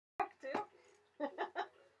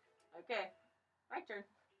Okay, my turn.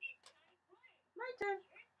 My turn.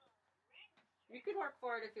 You can work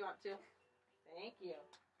for it if you want to. Thank you.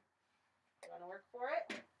 You want to work for it?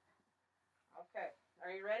 Okay.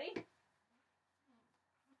 Are you ready?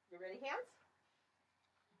 You ready, hands?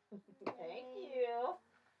 Thank you.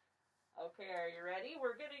 Okay, are you ready?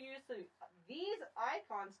 We're going to use these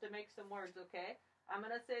icons to make some words, okay? I'm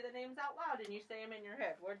going to say the names out loud, and you say them in your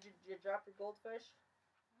head. Where did you drop your goldfish?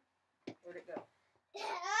 Where'd it go?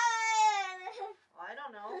 I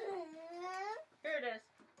don't know. Here it is.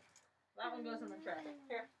 That one goes in the trash.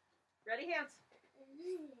 Here. Ready, hands?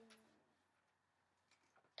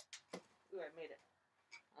 Ooh, I made it.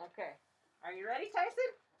 Okay. Are you ready,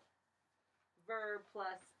 Tyson? Verb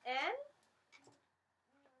plus N.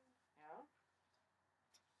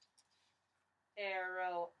 Yeah.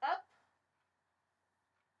 Arrow up.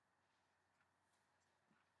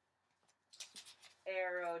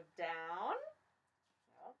 Arrow down.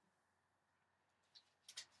 Yeah.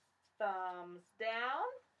 Thumbs down.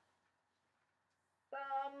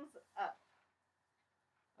 Thumbs up.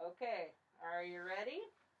 Okay. Are you ready?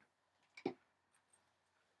 Your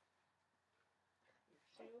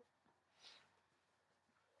shoe.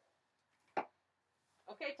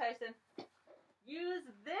 Okay, Tyson. Use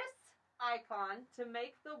this icon to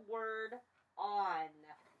make the word on.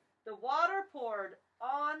 The water poured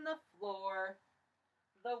on the floor.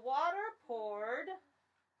 The water poured.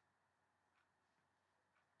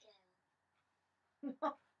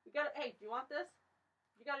 No, you gotta. Hey, do you want this?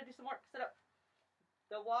 You gotta do some work. Sit up.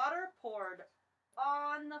 The water poured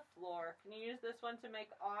on the floor. Can you use this one to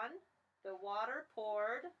make on? The water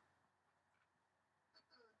poured.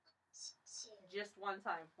 Just one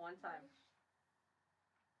time. One time.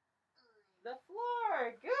 The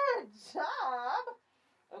floor. Good job.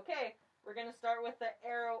 Okay, we're going to start with the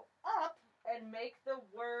arrow up and make the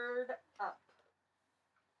word up.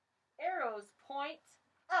 Arrows point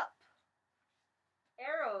up.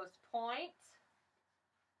 Arrows point.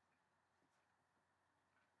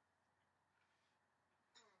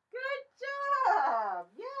 Good job.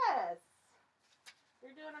 Yes.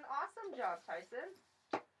 You're doing an awesome job, Tyson.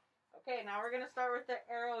 Okay, now we're going to start with the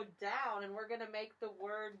arrow down, and we're going to make the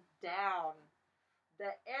word down.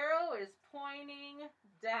 The arrow is pointing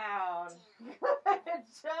down. Good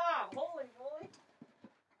job. Holy moly.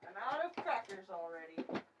 I'm out of crackers already.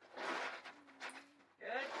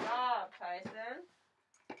 Good job, Tyson.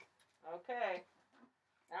 Okay.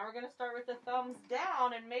 Now we're going to start with the thumbs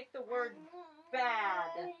down and make the word bad.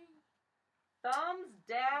 Thumbs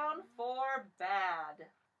down for bad.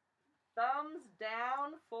 Thumbs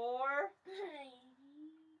down for...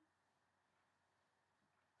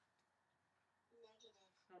 Negative.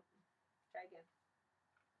 Try again.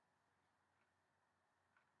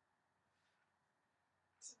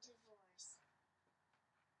 To divorce.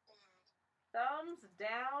 Bad. Thumbs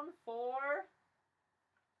down for...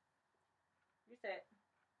 You say it.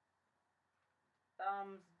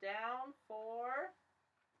 Thumbs down for...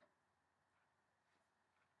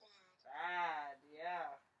 Bad. Bad,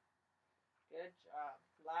 yeah. Good job.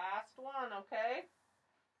 Last one, okay?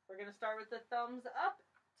 We're going to start with the thumbs up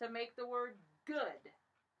to make the word good.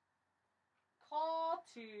 Call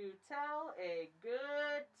to tell a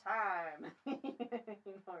good time.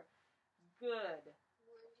 Good.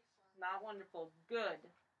 Wonderful. Not wonderful. Good.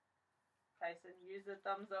 Tyson, use the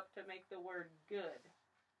thumbs up to make the word good.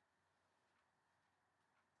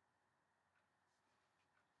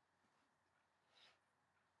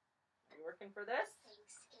 Are you working for this?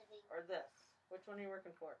 Thanksgiving. Or this? Which one are you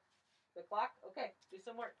working for? The clock? Okay, do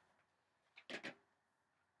some work.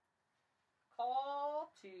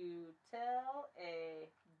 Call to tell a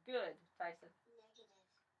good. Tyson. Negative.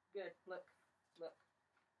 Good. Look. Look.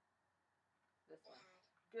 This one.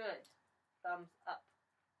 Good. Thumbs up.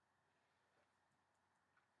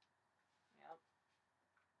 Yep.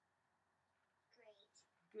 Great.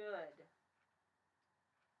 Good.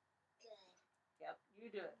 Good. Yep, you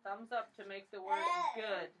do it. Thumbs up to make the word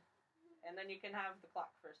good. And then you can have the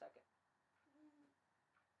clock for a second.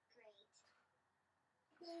 Great.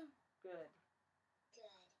 Good.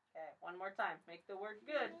 Good. Okay, one more time. Make the word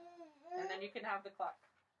good. And then you can have the clock.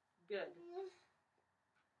 Good. Good.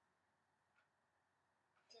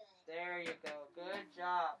 There you go. Good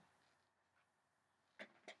job.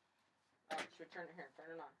 Oh, should turn it here.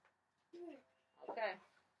 Turn it on. Okay.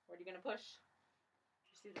 What are you going to push?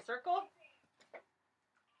 You see the circle?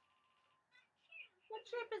 What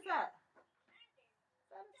shape is that?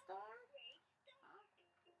 Is that a star? Huh?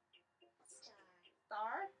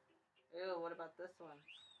 Star? Ew, what about this one?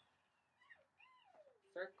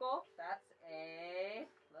 Circle? That's a...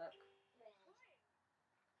 Look.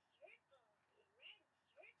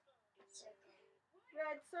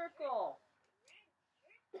 Red circle.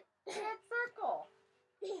 Red circle.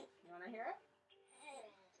 You want to hear it?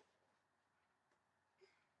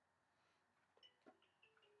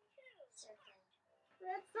 Circle.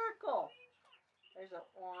 Red circle. There's an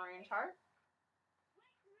orange heart.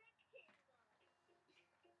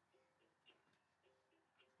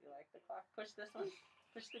 You like the clock? Push this one.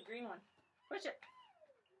 Push the green one. Push it.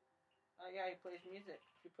 Oh yeah, he plays music.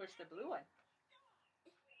 You push the blue one.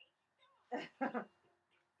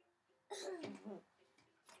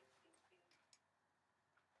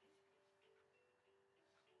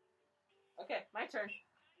 Okay, my turn.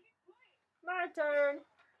 My turn.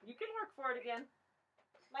 You can work for it again.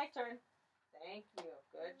 My turn. Thank you.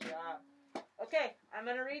 Good job. Okay, I'm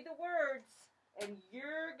going to read the words, and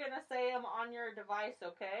you're going to say them on your device,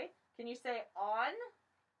 okay? Can you say on?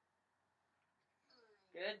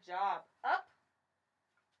 Good job. Up.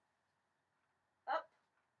 Up.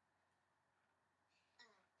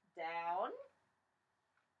 Down. Down.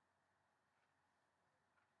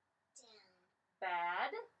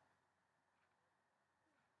 Bad. Bad.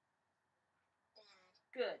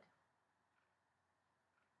 Good.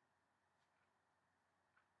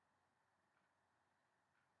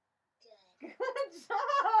 Good. Good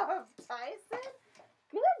job, Tyson.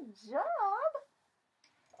 Good job.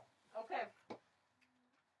 Okay.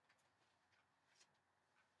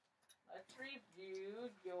 Let's review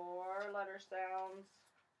your letter sounds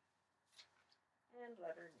and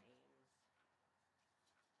letter names.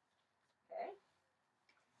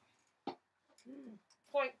 Okay.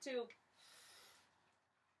 Point to.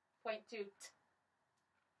 Point to. T.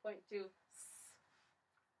 Point to. S.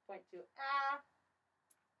 Point to a.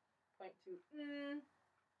 Point to n.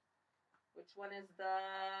 Which one is the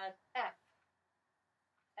F?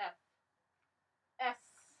 F. S.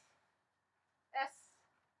 S.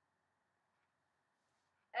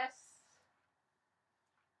 S.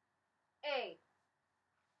 A.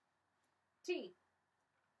 T.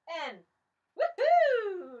 N.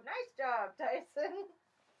 Woohoo! Nice job, Tyson.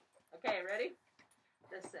 Okay, ready?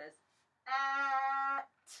 This says at.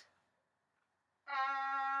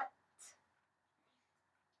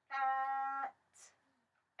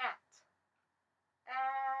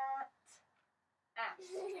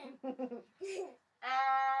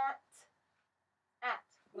 At.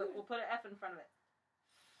 Look, we'll put an F in front of it.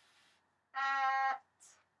 At.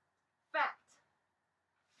 Fat.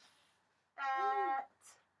 At.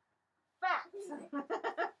 Fat. You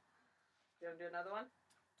want to do another one?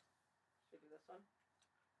 Should we do this one?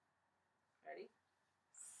 Ready?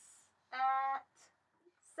 At.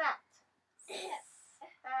 Sat.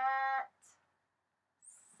 At.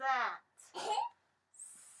 Sat.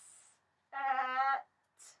 At.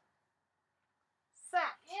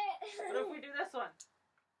 Sat. What if we do this one?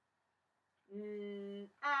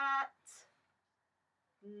 At.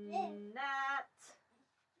 Nat.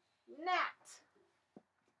 Nat.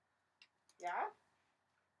 Yeah?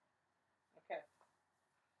 Okay.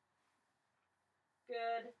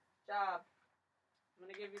 Good job. I'm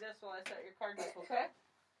going to give you this while I set your cards up, okay?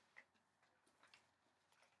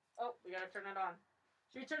 Oh, we got to turn it on.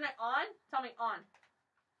 Should we turn it on? Tell me on.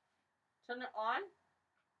 Turn it on?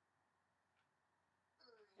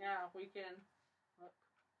 Yeah, we can. Look.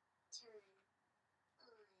 Turn on.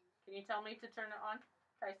 Can you tell me to turn it on?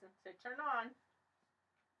 Tyson, say turn on.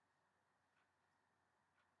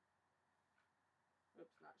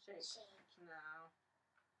 Oops, not shake. Shake. No.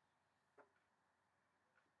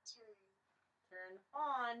 Turn. Turn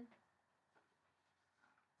on.